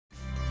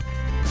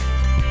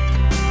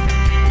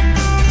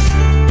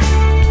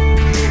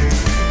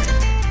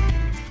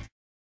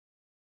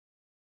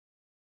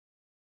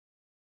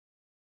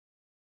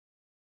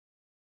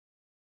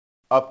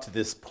Up to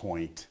this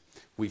point,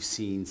 we've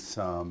seen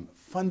some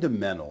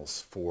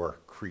fundamentals for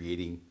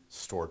creating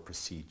stored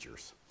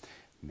procedures.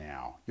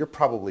 Now, you're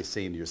probably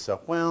saying to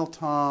yourself, well,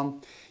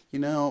 Tom,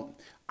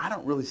 I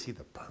don't really see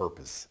the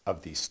purpose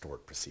of these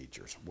stored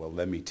procedures. Well,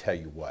 let me tell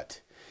you what.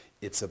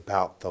 It's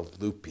about the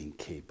looping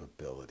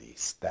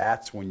capabilities.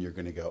 That's when you're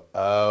going to go,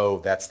 oh,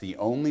 that's the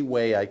only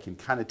way I can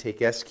kind of take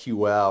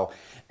SQL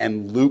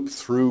and loop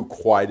through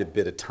quite a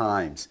bit of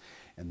times.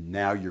 And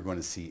now you're going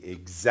to see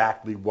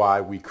exactly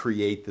why we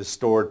create the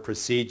stored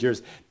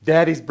procedures.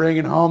 Daddy's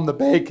bringing home the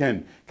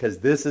bacon, because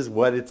this is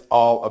what it's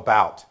all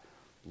about,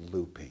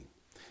 looping.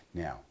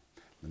 Now,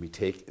 let me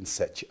take and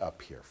set you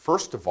up here.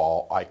 First of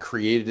all, I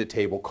created a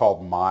table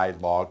called my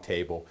log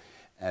table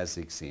as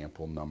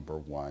example number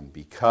 1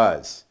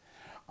 because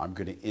I'm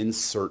going to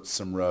insert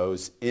some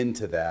rows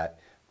into that.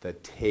 The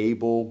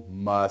table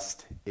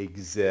must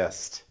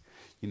exist.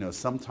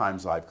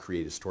 Sometimes I've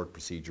created stored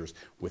procedures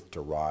with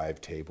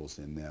derived tables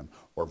in them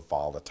or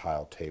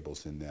volatile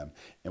tables in them.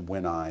 And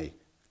when I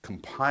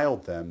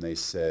compiled them, they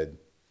said,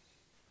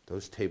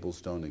 those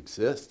tables don't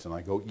exist. And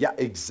I go, yeah,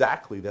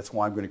 exactly. That's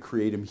why I'm going to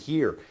create them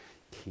here.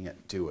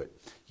 Can't do it.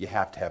 You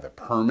have to have a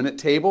permanent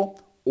table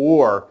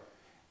or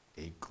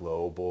a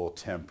global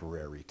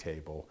temporary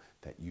table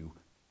that you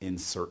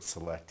insert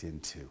select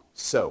into.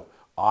 So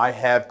I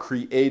have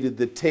created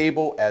the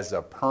table as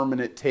a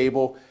permanent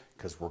table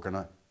because we're going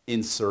to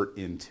insert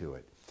into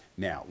it.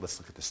 Now let's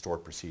look at the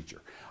stored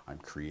procedure. I'm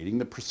creating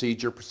the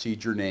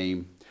procedure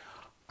name.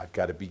 I've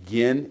got a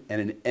begin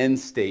and an end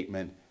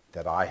statement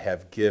that I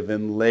have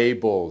given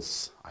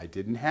labels. I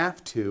didn't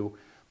have to,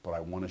 but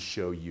I want to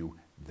show you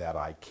that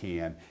I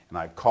can. And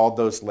I've called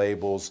those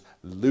labels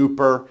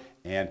looper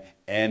and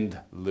end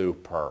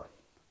looper.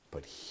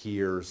 But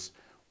here's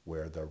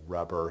where the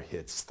rubber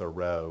hits the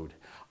road.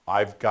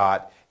 I've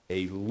got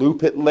a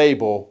loop it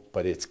label,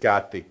 but it's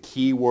got the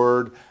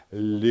keyword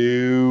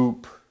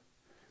loop.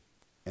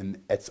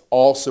 And it's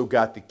also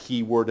got the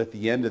keyword at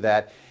the end of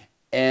that,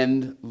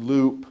 end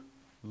loop,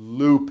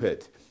 loop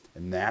it.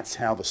 And that's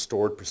how the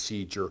stored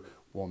procedure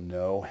will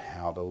know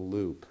how to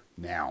loop.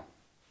 Now,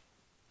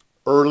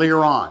 earlier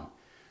on,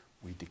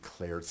 we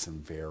declared some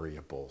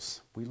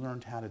variables. We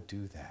learned how to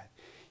do that.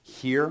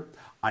 Here,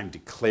 I'm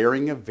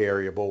declaring a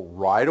variable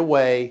right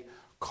away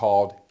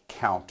called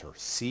counter,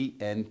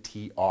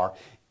 C-N-T-R.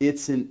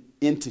 It's an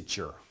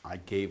integer. I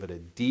gave it a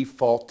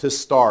default to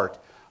start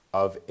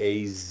of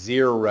a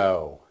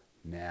 0.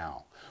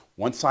 Now,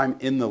 once I'm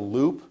in the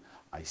loop,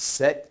 I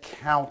set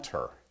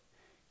counter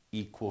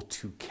equal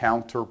to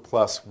counter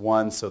plus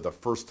 1. So the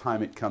first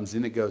time it comes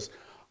in, it goes,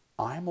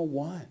 I'm a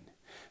 1.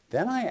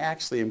 Then I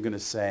actually am going to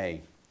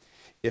say,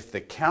 if the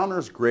counter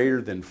is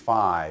greater than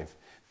 5,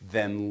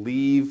 then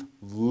leave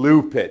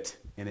loop it,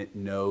 and it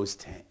knows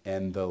to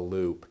end the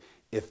loop.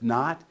 If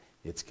not,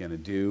 it's going to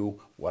do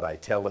what I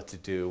tell it to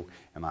do,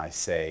 and I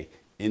say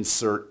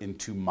insert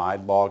into my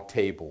log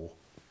table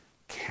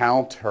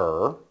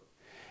counter,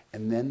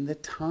 and then the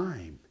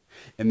time.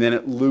 And then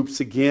it loops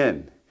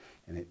again,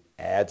 and it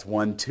adds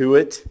 1 to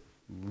it,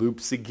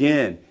 loops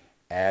again,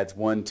 adds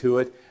 1 to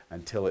it,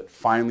 until it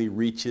finally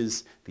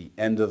reaches the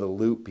end of the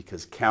loop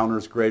because counter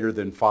is greater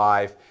than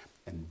 5,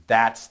 and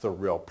that's the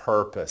real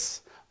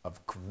purpose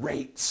of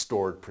great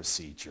stored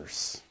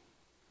procedures.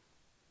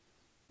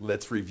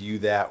 Let's review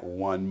that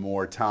one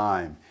more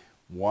time.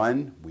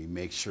 1, we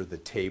make sure the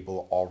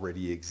table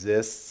already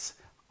exists.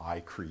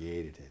 I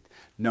created it.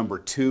 Number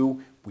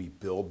 2, we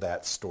build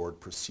that stored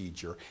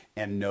procedure.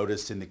 And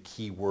notice in the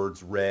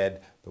keywords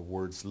red, the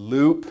words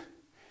loop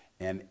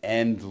and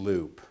end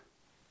loop.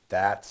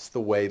 That's the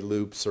way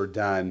loops are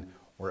done,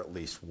 or at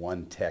least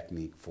one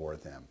technique for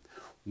them.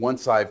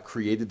 Once I've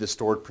created the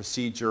stored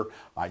procedure,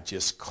 I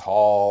just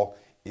call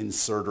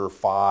inserter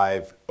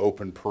 5,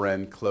 open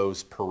paren,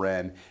 close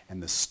paren,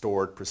 and the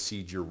stored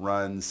procedure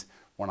runs.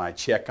 When I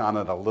check on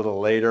it a little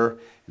later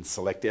and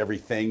select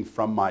everything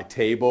from my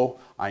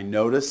table, I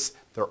notice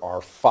there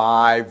are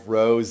 5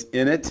 rows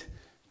in it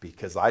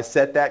because I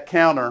set that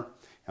counter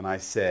and I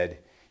said,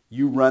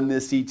 you run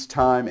this each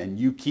time and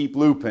you keep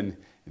looping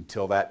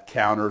until that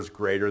counter is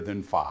greater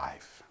than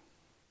 5.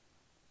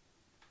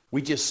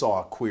 We just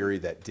saw a query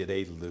that did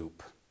a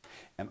loop,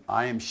 and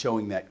I am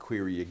showing that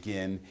query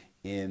again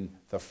in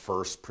the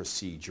first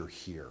procedure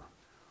here.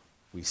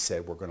 We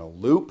said we're going to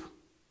loop.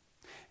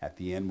 At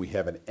the end we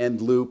have an end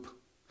loop.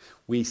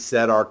 We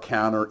set our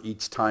counter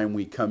each time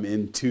we come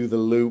into the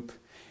loop,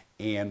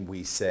 and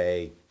we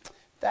say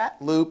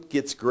that loop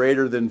gets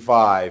greater than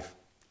 5.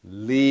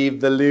 Leave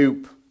the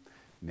loop.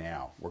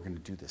 Now we're going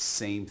to do the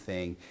same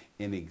thing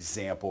in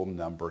example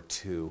number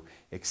 2,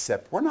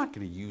 except we're not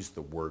going to use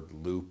the word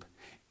loop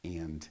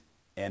and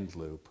end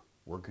loop.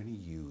 We're going to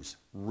use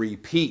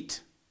repeat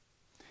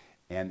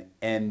and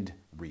end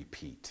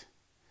repeat.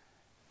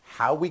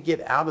 How we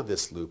get out of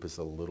this loop is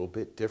a little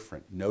bit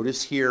different.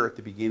 Notice here at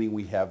the beginning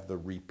we have the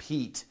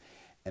repeat,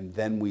 and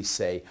then we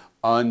say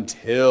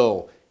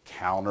until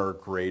counter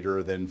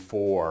greater than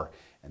 4,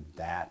 and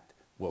that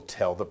will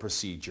tell the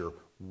procedure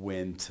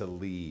when to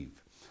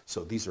leave.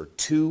 So these are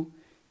 2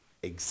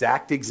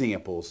 exact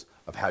examples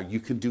of how you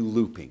can do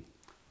looping.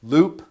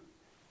 Loop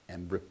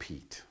and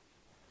repeat.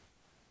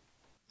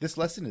 This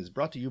lesson is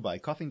brought to you by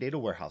Coffing Data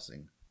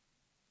Warehousing.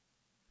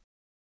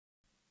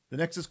 The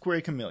next is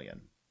Query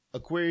Chameleon, a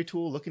query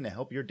tool looking to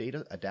help your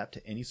data adapt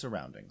to any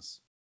surroundings.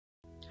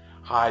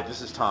 Hi,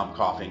 this is Tom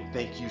Coffing.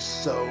 Thank you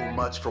so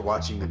much for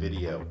watching the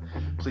video.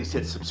 Please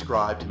hit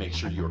subscribe to make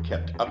sure you are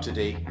kept up to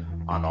date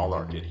on all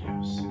our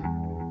videos.